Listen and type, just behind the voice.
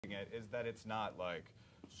it is that it's not like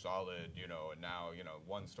solid, you know, and now, you know,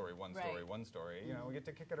 one story, one story, one story. You know, we get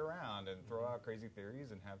to kick it around and throw out crazy theories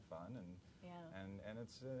and have fun, and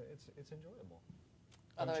it's enjoyable.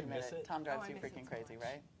 Although admit it, Tom drives you freaking crazy,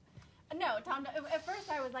 right? No, Tom, at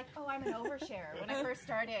first I was like, oh, I'm an oversharer. When I first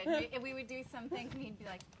started, we would do some things and he'd be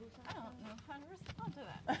like, I don't know how to respond to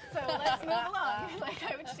that. So let's move along. Like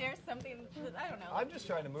I would share something, I don't know. I'm just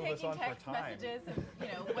trying to move us on for time. Taking text messages of, you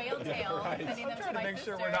know, whale tail, right. sending them I'm trying to my make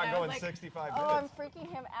sister. sure we're not going like, 65 oh, minutes. I'm freaking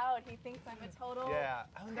him out. He thinks I'm a total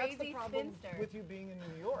and that's the problem spinster. with you being in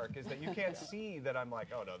New York is that you can't see that I'm like,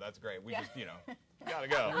 oh no, that's great. We just, you know, gotta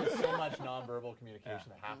go. There's so much nonverbal communication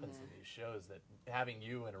that happens in these shows that having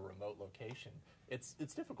you in a remote location, it's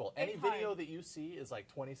difficult. Any video that you see is like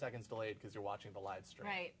 20 seconds delayed because you're watching the live stream.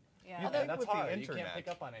 Right. Yeah. You'd think that's with hard. the You internet, can't pick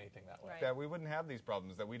up on anything that way. Right. that we wouldn't have these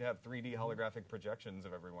problems, that we'd have 3D holographic projections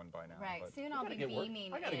of everyone by now. Right. But Soon I'll be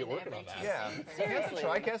beaming. I gotta get working on that. yeah. Seriously.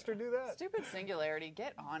 Can't the TriCaster do that? Stupid singularity,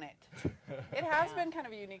 get on it. It has been kind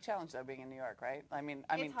of a unique challenge though, being in New York, right? I mean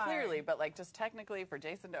It's hard. clearly, but like just technically for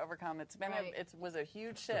Jason to overcome, it's been it was a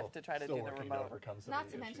huge shift to try to do the remote. Not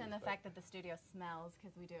to mention the fact that the studio smells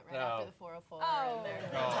because we do it right No. after the 404. Oh. And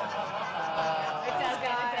it does.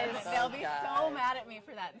 They'll be so mad at me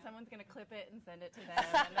for that, and someone's going to clip it and send it to them,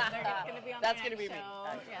 and then they're going to be on That's the going to be show. me.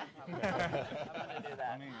 Yeah. I'm going to do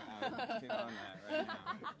that. Get on that right now.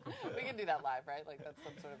 We can do that live, right? Like that's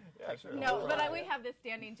some sort of. Yeah, sure. No, but we have this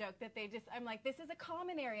standing joke that they just, I'm like, this is a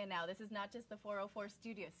common area now. This is not just the 404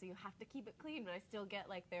 studio, so you have to keep it clean, but I still get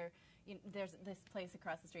like there's this place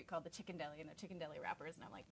across the street called the Chicken Deli, and the Chicken Deli wrappers, and I'm like,